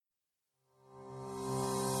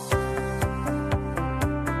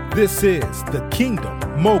This is the Kingdom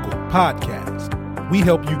Mogul Podcast. We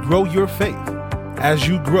help you grow your faith as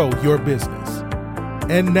you grow your business.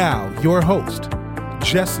 And now, your host,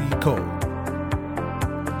 Jesse Cole.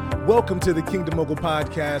 Welcome to the Kingdom Mogul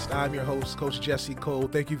Podcast. I'm your host, Coach Jesse Cole.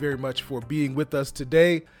 Thank you very much for being with us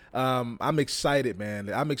today. I'm excited,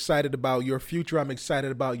 man. I'm excited about your future. I'm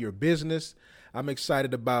excited about your business. I'm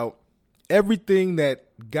excited about everything that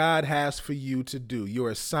God has for you to do,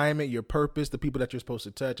 your assignment, your purpose, the people that you're supposed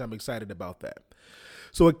to touch. I'm excited about that.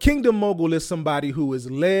 So a kingdom mogul is somebody who is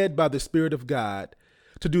led by the Spirit of God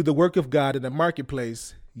to do the work of God in the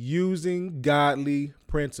marketplace using godly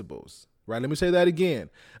principles, right? Let me say that again.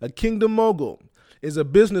 A kingdom mogul is a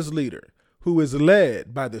business leader who is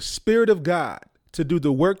led by the Spirit of God to do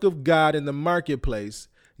the work of God in the marketplace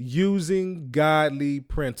using godly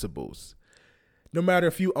principles. No matter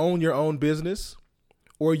if you own your own business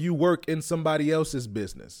or you work in somebody else's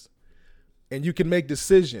business and you can make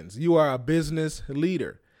decisions, you are a business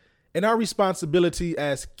leader. And our responsibility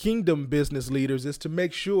as kingdom business leaders is to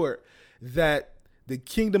make sure that the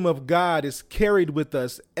kingdom of God is carried with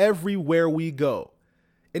us everywhere we go.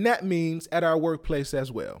 And that means at our workplace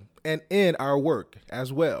as well and in our work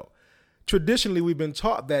as well. Traditionally, we've been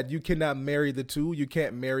taught that you cannot marry the two. You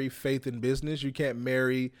can't marry faith and business. You can't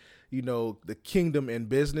marry the kingdom and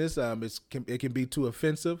business. It can be too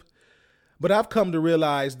offensive. But I've come to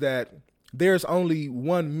realize that there's only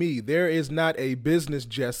one me. There is not a business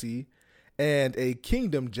Jesse and a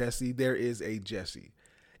kingdom Jesse. There is a Jesse.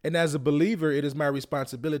 And as a believer, it is my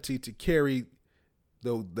responsibility to carry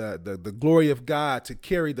the glory of God, to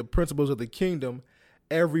carry the principles of the kingdom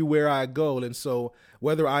everywhere I go. And so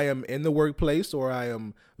whether I am in the workplace or I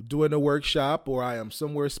am doing a workshop or I am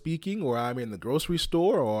somewhere speaking or I'm in the grocery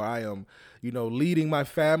store or I am, leading my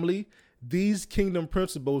family, these kingdom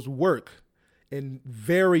principles work in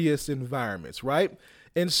various environments, right?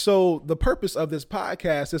 And so the purpose of this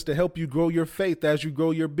podcast is to help you grow your faith as you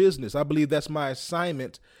grow your business. I believe that's my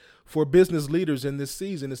assignment for business leaders in this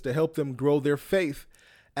season, is to help them grow their faith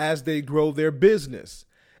as they grow their business.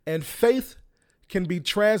 And faith can be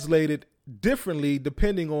translated differently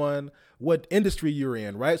depending on what industry you're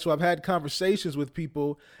in, right? So I've had conversations with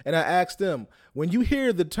people and I asked them, when you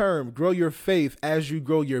hear the term grow your faith as you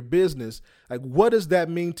grow your business, like what does that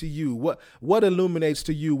mean to you? What illuminates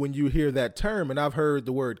to you when you hear that term? And I've heard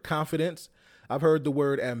the word confidence. I've heard the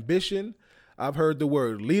word ambition. I've heard the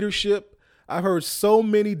word leadership. I've heard so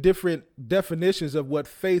many different definitions of what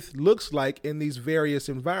faith looks like in these various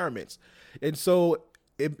environments. And so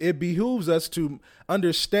it behooves us to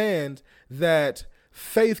understand that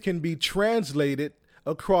faith can be translated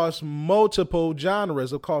across multiple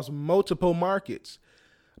genres, across multiple markets.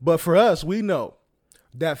 But for us, we know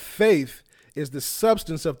that faith is the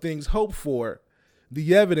substance of things hoped for,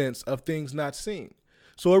 the evidence of things not seen.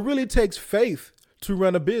 So it really takes faith to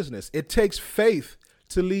run a business. It takes faith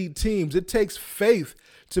to lead teams. It takes faith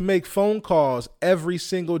to make phone calls every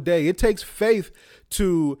single day. It takes faith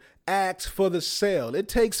to ask for the sale. It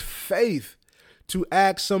takes faith to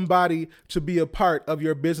ask somebody to be a part of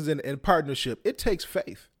your business and partnership. It takes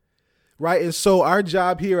faith, right? And so our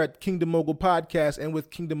job here at Kingdom Mogul Podcast and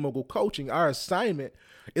with Kingdom Mogul Coaching, our assignment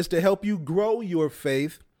is to help you grow your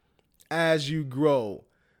faith as you grow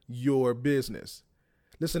your business.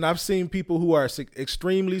 Listen, I've seen people who are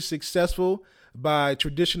extremely successful by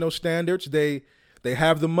traditional standards. They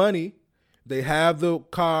have the money, they have the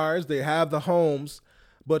cars, they have the homes,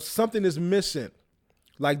 but something is missing.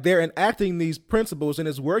 Like they're enacting these principles and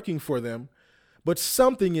it's working for them, but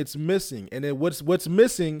something is missing. And then what's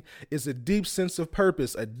missing is a deep sense of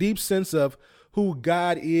purpose, a deep sense of who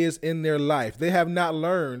God is in their life. They have not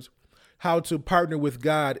learned how to partner with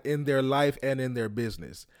God in their life and in their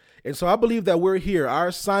business. And so I believe that we're here. Our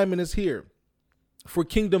assignment is here for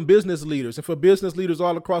kingdom business leaders and for business leaders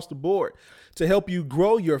all across the board to help you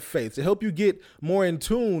grow your faith, to help you get more in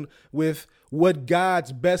tune with what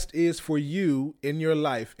God's best is for you in your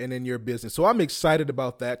life and in your business. So I'm excited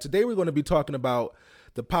about that. Today, we're going to be talking about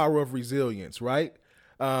the power of resilience, right?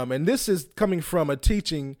 And this is coming from a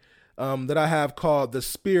teaching that I have called the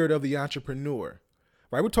Spirit of the Entrepreneur,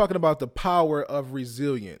 right? We're talking about the power of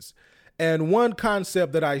resilience. And one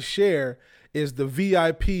concept that I share is the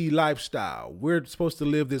VIP lifestyle. We're supposed to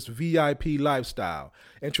live this VIP lifestyle.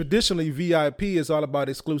 And traditionally, VIP is all about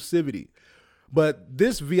exclusivity. But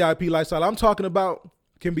this VIP lifestyle I'm talking about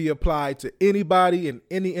can be applied to anybody in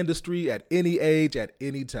any industry at any age at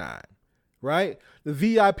any time, right? The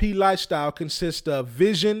VIP lifestyle consists of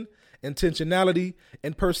vision, intentionality,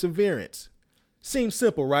 and perseverance. Seems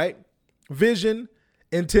simple, right? Vision,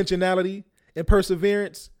 intentionality, and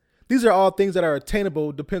perseverance. These are all things that are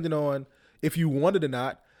attainable depending on if you want it or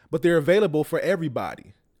not. but they're available for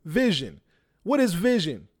everybody. Vision. What is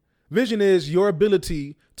vision? Vision is your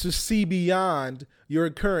ability to see beyond your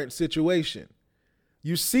current situation.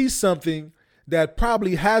 You see something that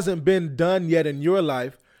probably hasn't been done yet in your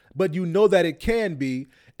life, but you know that it can be,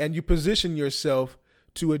 and you position yourself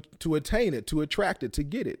to attain it, to attract it, to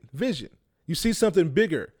get it. Vision. You see something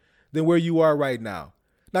bigger than where you are right now.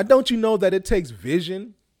 Now, don't you know that it takes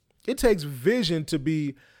vision? It takes vision to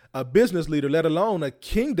be a business leader, let alone a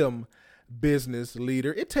kingdom business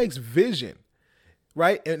leader. It takes vision,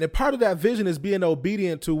 right? And part of that vision is being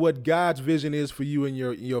obedient to what God's vision is for you and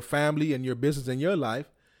your family and your business and your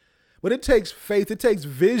life. But it takes faith. It takes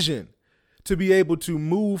vision to be able to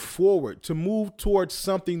move forward, to move towards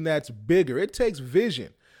something that's bigger. It takes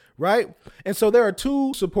vision, right? And so there are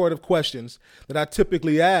two supportive questions that I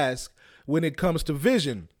typically ask when it comes to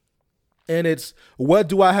vision. And it's, what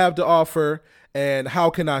do I have to offer and how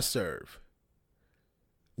can I serve?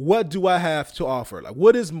 What do I have to offer? Like,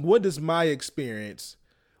 what is my experience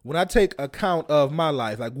when I take account of my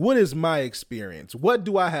life? Like, what is my experience? What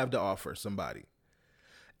do I have to offer somebody?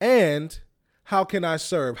 And how can I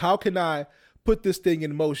serve? How can I put this thing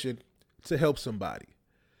in motion to help somebody?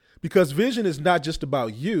 Because vision is not just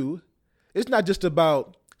about you. It's not just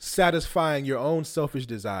about satisfying your own selfish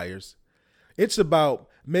desires. It's about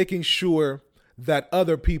making sure that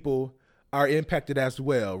other people are impacted as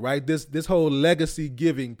well, right? This whole legacy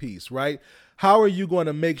giving piece, right? How are you going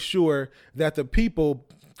to make sure that the people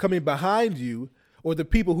coming behind you or the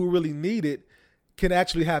people who really need it can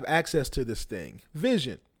actually have access to this thing?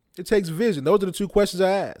 Vision. It takes vision. Those are the two questions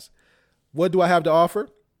I ask. What do I have to offer?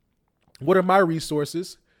 What are my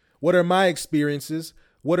resources? What are my experiences?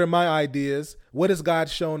 What are my ideas? What has God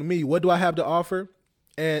shown me? What do I have to offer?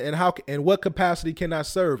 And how and what capacity can I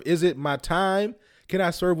serve? Is it my time? Can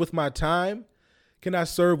I serve with my time? Can I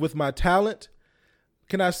serve with my talent?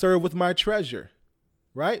 Can I serve with my treasure?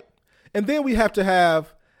 Right? And then we have to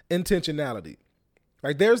have intentionality.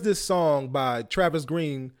 Like, there's this song by Travis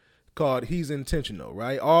Green called He's Intentional,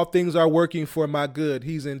 right? All things are working for my good.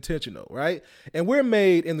 He's intentional, right? And we're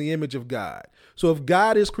made in the image of God. So if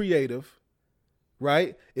God is creative,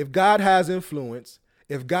 right? If God has influence,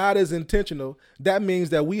 if God is intentional, that means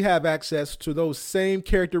that we have access to those same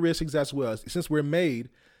characteristics as well. Since we're made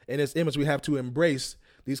in His image, we have to embrace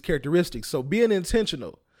these characteristics. So being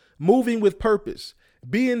intentional, moving with purpose,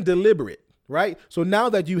 being deliberate, right? So now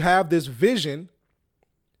that you have this vision,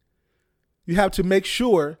 you have to make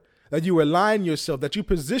sure that you align yourself, that you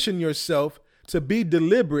position yourself to be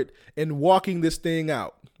deliberate in walking this thing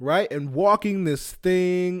out, right? And walking this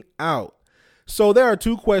thing out. So there are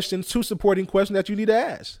two supporting questions that you need to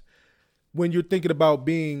ask when you're thinking about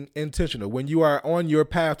being intentional, when you are on your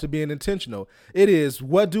path to being intentional. It is,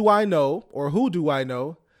 what do I know, or who do I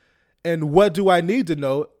know? And what do I need to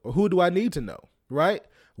know, or who do I need to know, right?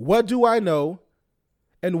 What do I know,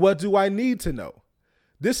 and what do I need to know?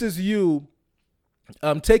 This is you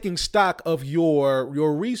taking stock of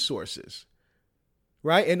your resources,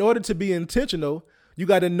 right? In order to be intentional, you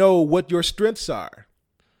got to know what your strengths are,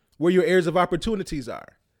 where your areas of opportunities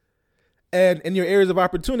are. And in your areas of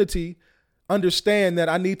opportunity, understand that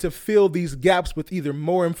I need to fill these gaps with either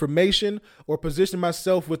more information or position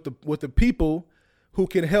myself with the people who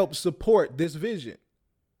can help support this vision.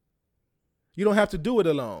 You don't have to do it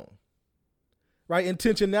alone, right?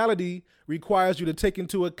 Intentionality requires you to take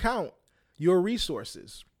into account your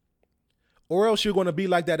resources, or else you're going to be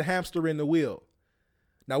like that hamster in the wheel.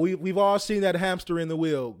 Now, we've all seen that hamster in the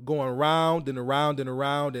wheel going round and around and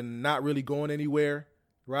around and not really going anywhere,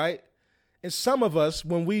 right? And some of us,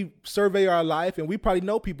 when we survey our life, and we probably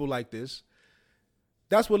know people like this,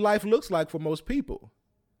 that's what life looks like for most people.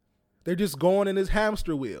 They're just going in this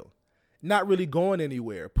hamster wheel, not really going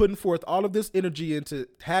anywhere, putting forth all of this energy into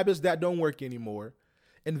habits that don't work anymore,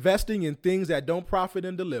 investing in things that don't profit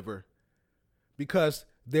and deliver, because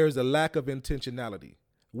there's a lack of intentionality.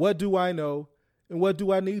 What do I know? And what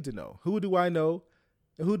do I need to know? Who do I know?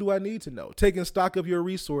 And who do I need to know? Taking stock of your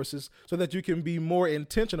resources so that you can be more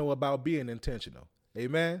intentional about being intentional.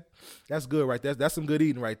 Amen. That's good, right? That's some good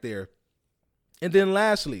eating right there. And then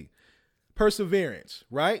lastly, perseverance,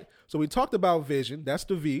 right? So we talked about vision. That's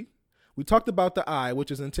the V. We talked about the I, which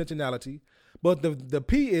is intentionality. But the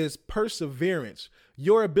P is perseverance.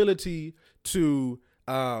 Your ability to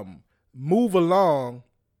move along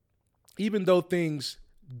even though things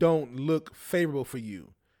don't look favorable for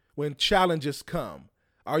you. When challenges come,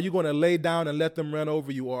 are you going to lay down and let them run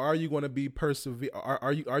over you, or are you going to be persevere?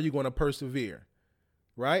 Are you going to persevere?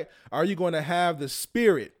 Right? Are you going to have the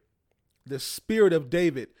spirit of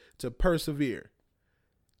David to persevere?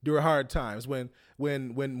 during hard times? When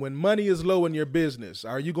money is low in your business,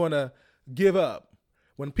 are you going to give up?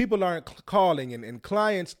 When people aren't calling and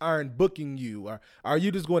clients aren't booking you, are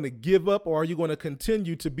you just going to give up, or are you going to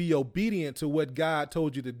continue to be obedient to what God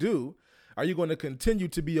told you to do? Are you going to continue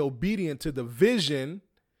to be obedient to the vision?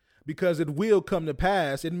 Because it will come to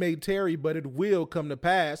pass. It may tarry, but it will come to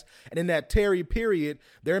pass. And in that tarry period,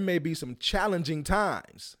 there may be some challenging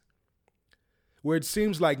times where it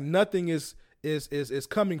seems like nothing is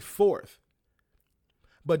coming forth.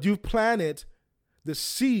 But you've planted the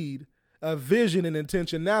seed of vision and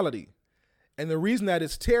intentionality. And the reason that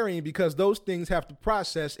it's tarrying, because those things have to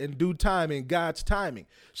process in due time, in God's timing.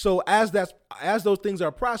 So as those things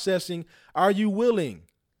are processing, are you willing?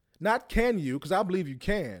 Not can you, because I believe you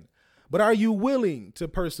can, but are you willing to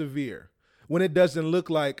persevere when it doesn't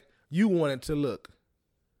look like you want it to look?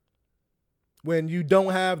 When you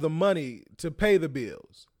don't have the money to pay the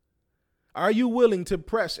bills? Are you willing to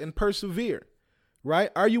press and persevere?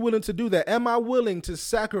 Right? Are you willing to do that? Am I willing to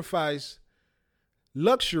sacrifice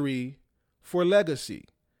luxury for legacy?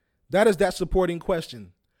 That is that supporting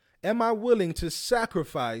question. Am I willing to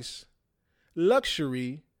sacrifice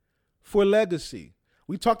luxury for legacy?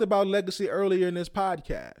 We talked about legacy earlier in this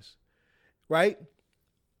podcast, right?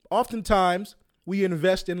 Oftentimes, we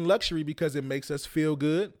invest in luxury because it makes us feel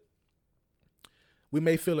good. We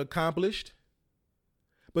may feel accomplished.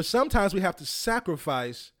 But sometimes we have to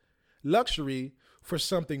sacrifice luxury for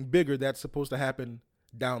something bigger that's supposed to happen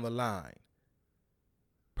down the line.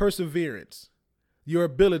 Perseverance, your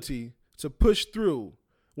ability to push through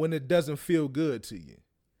when it doesn't feel good to you.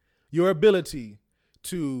 Your ability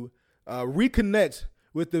to reconnect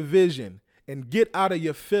with the vision and get out of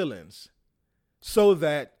your feelings so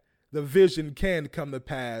that the vision can come to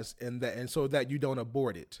pass and so that you don't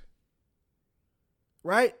abort it.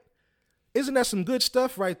 Right? Isn't that some good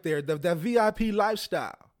stuff right there? That VIP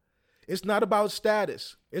lifestyle. It's not about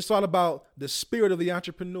status. It's all about the spirit of the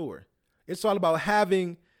entrepreneur. It's all about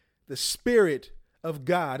having the spirit of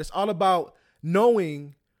God. It's all about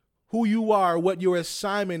knowing who you are, what your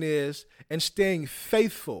assignment is, and staying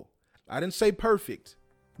faithful. I didn't say perfect.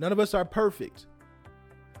 None of us are perfect.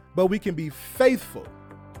 But we can be faithful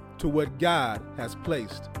to what God has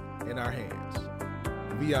placed in our hands.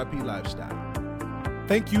 VIP lifestyle.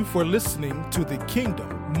 Thank you for listening to the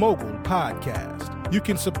Kingdom Mogul Podcast. You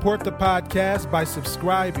can support the podcast by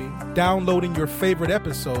subscribing, downloading your favorite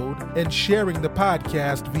episode, and sharing the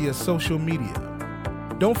podcast via social media.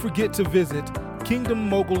 Don't forget to visit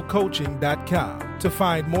KingdomMogulCoaching.com to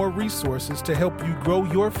find more resources to help you grow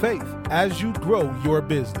your faith as you grow your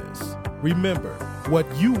business. Remember, what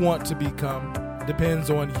you want to become depends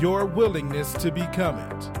on your willingness to become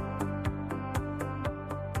it.